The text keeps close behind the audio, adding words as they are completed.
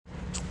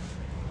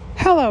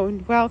Hello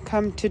and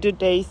welcome to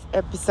today's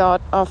episode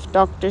of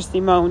Dr.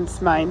 Simone's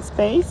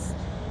Mindspace.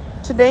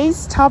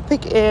 Today's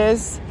topic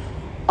is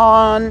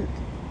on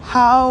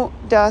how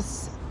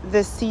does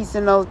the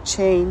seasonal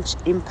change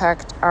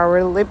impact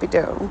our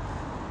libido.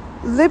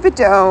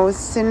 Libido,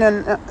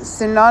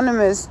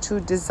 synonymous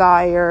to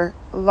desire,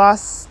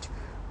 lust,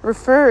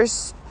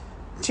 refers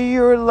to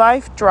your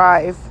life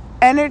drive,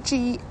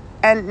 energy,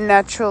 and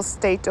natural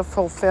state of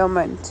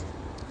fulfillment.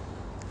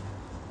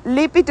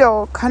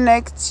 Libido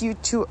connects you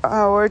to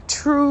our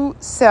true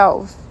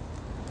self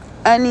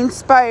and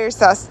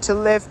inspires us to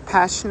live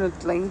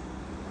passionately.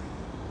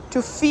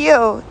 To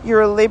feel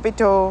your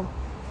libido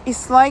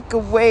is like a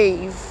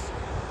wave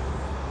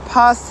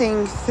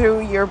passing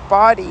through your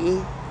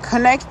body,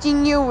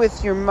 connecting you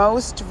with your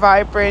most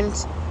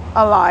vibrant,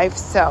 alive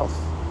self.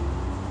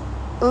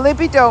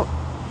 Libido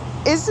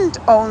isn't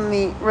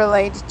only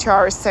related to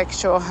our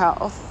sexual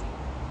health.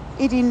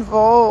 It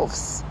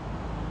involves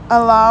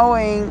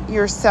allowing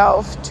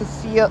yourself to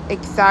feel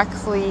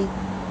exactly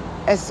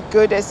as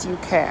good as you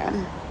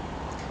can,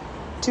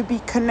 to be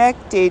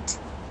connected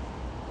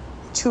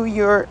to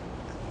your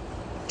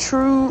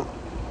true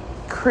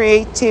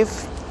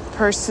creative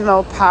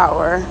personal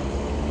power.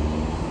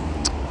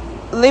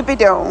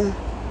 Libido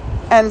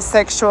and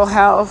sexual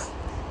health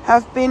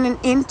have been an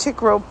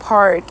integral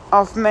part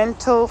of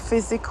mental,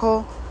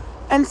 physical,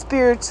 and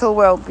spiritual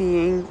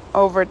well-being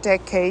over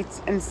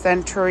decades and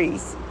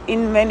centuries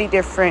in many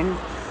different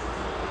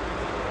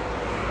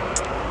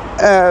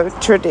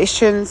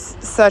traditions,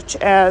 such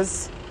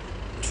as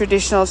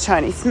traditional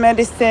Chinese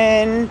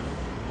medicine,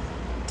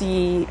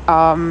 the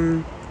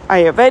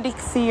Ayurvedic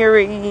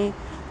theory,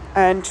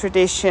 and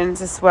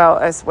traditions as well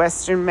as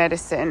Western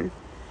medicine.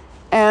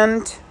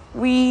 And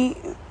we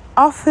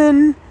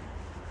often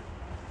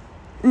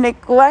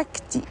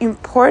neglect the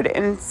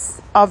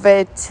importance of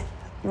it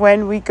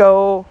when we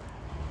go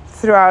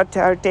throughout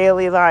our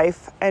daily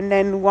life and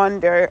then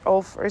wonder all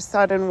of a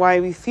sudden why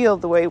we feel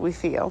the way we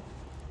feel.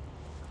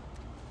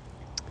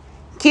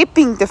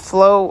 Keeping the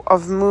flow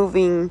of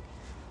moving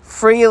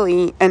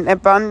freely and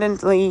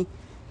abundantly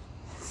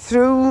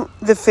through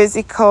the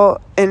physical,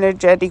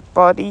 energetic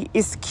body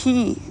is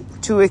key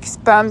to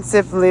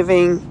expansive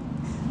living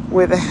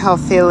with a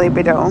healthy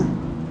libido.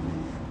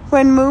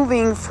 When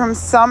moving from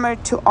summer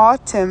to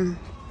autumn,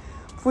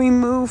 we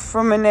move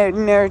from an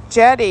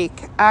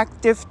energetic,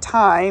 active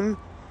time,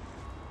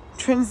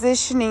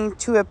 transitioning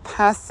to a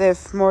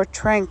passive, more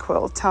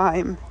tranquil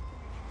time.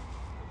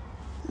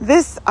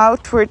 This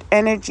outward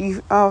energy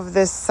of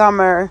the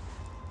summer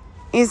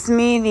is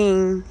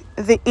meeting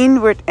the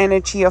inward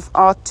energy of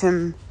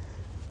autumn,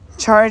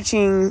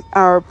 charging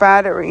our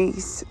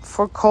batteries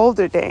for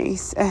colder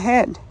days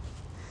ahead.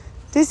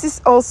 This is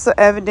also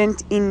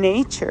evident in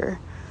nature,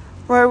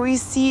 where we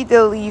see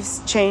the leaves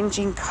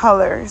changing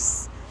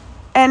colors.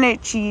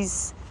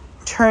 Energies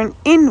turn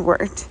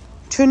inward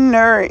to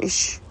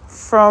nourish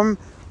from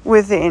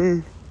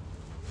within.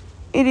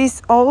 It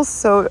is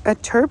also a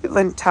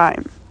turbulent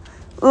time,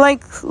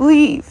 like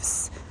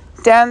leaves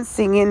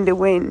dancing in the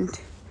wind.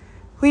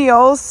 We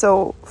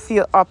also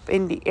feel up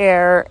in the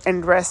air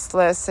and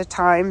restless at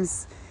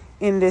times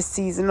in this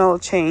seasonal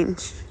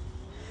change.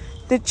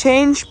 The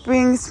change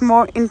brings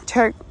more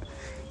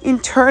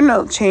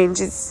internal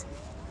changes,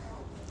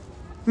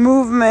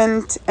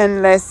 movement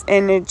and less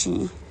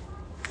energy,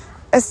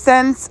 a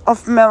sense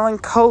of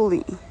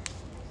melancholy.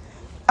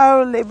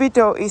 Our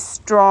libido is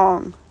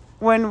strong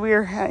when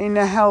we're in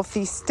a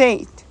healthy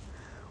state.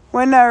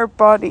 When our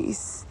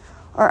bodies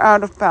are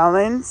out of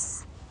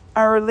balance,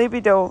 our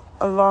libido,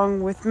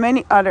 along with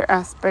many other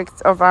aspects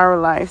of our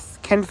lives,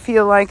 can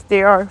feel like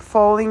they are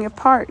falling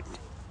apart.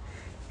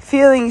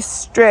 Feeling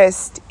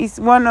stressed is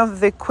one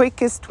of the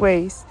quickest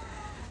ways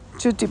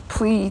to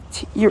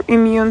deplete your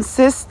immune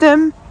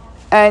system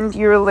and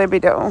your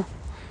libido.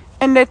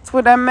 And that's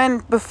what I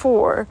meant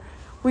before.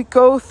 We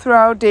go through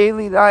our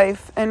daily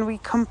life and we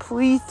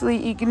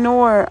completely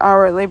ignore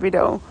our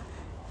libido.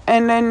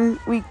 And then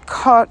we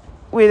caught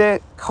with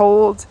a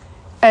cold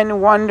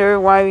and wonder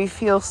why we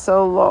feel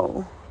so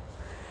low.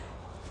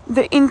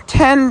 The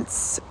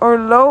intense or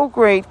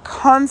low-grade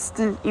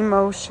constant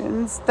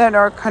emotions that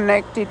are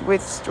connected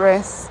with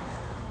stress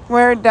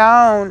wear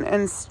down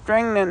and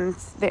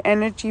strengthens the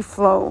energy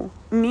flow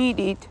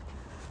needed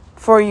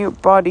for your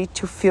body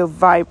to feel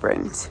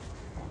vibrant.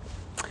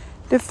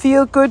 The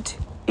feel-good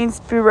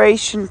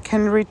inspiration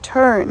can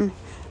return,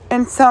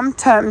 and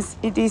sometimes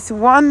it is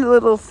one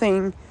little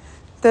thing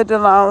that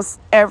allows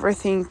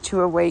everything to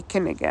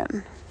awaken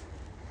again.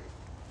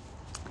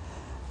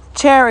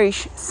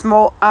 Cherish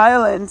small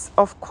islands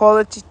of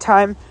quality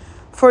time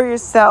for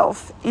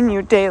yourself in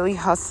your daily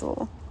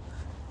hustle.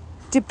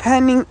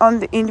 Depending on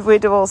the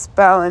individual's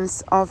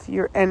balance of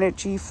your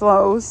energy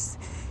flows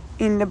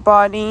in the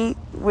body,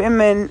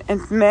 women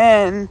and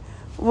men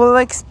will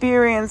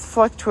experience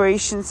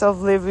fluctuations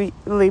of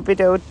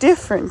libido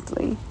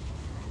differently.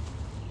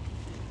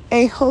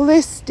 A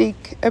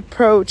holistic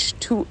approach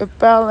to a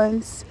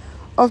balance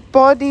of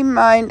body,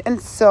 mind,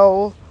 and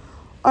soul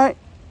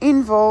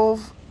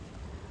involve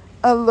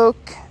a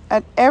look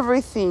at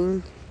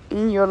everything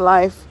in your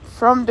life,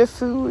 from the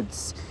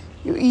foods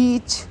you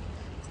eat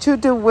to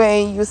the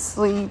way you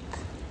sleep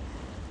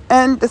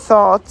and the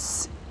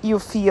thoughts you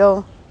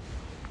feel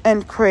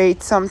and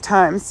create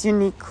sometimes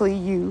uniquely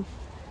you.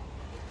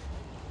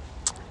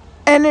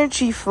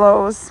 Energy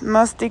flows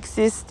must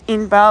exist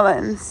in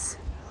balance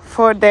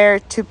for there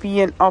to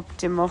be an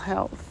optimal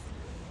health.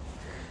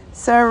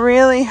 So I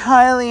really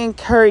highly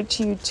encourage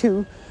you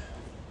to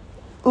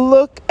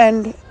look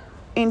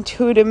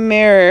into the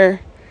mirror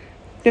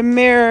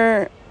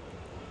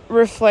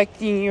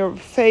reflecting your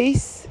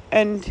face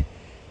and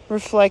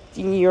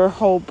reflecting your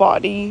whole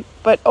body,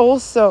 but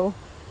also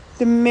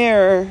the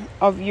mirror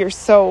of your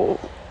soul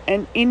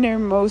and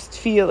innermost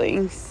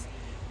feelings,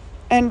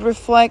 and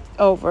reflect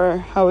over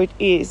how it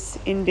is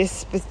in this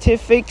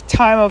specific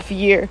time of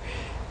year.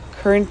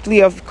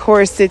 Currently, of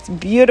course, it's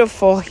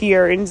beautiful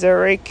here in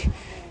Zurich,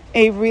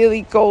 a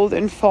really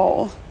golden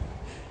fall.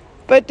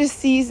 But the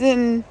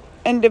season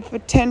and the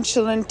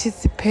potential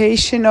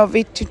anticipation of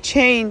it to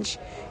change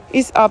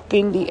is up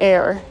in the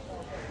air.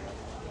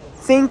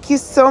 Thank you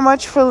so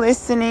much for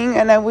listening,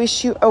 and I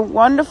wish you a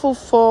wonderful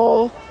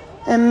fall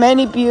and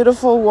many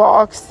beautiful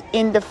walks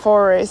in the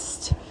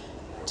forest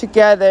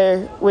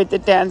together with the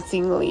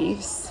dancing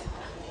leaves.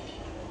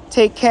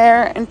 Take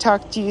care and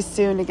talk to you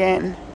soon again.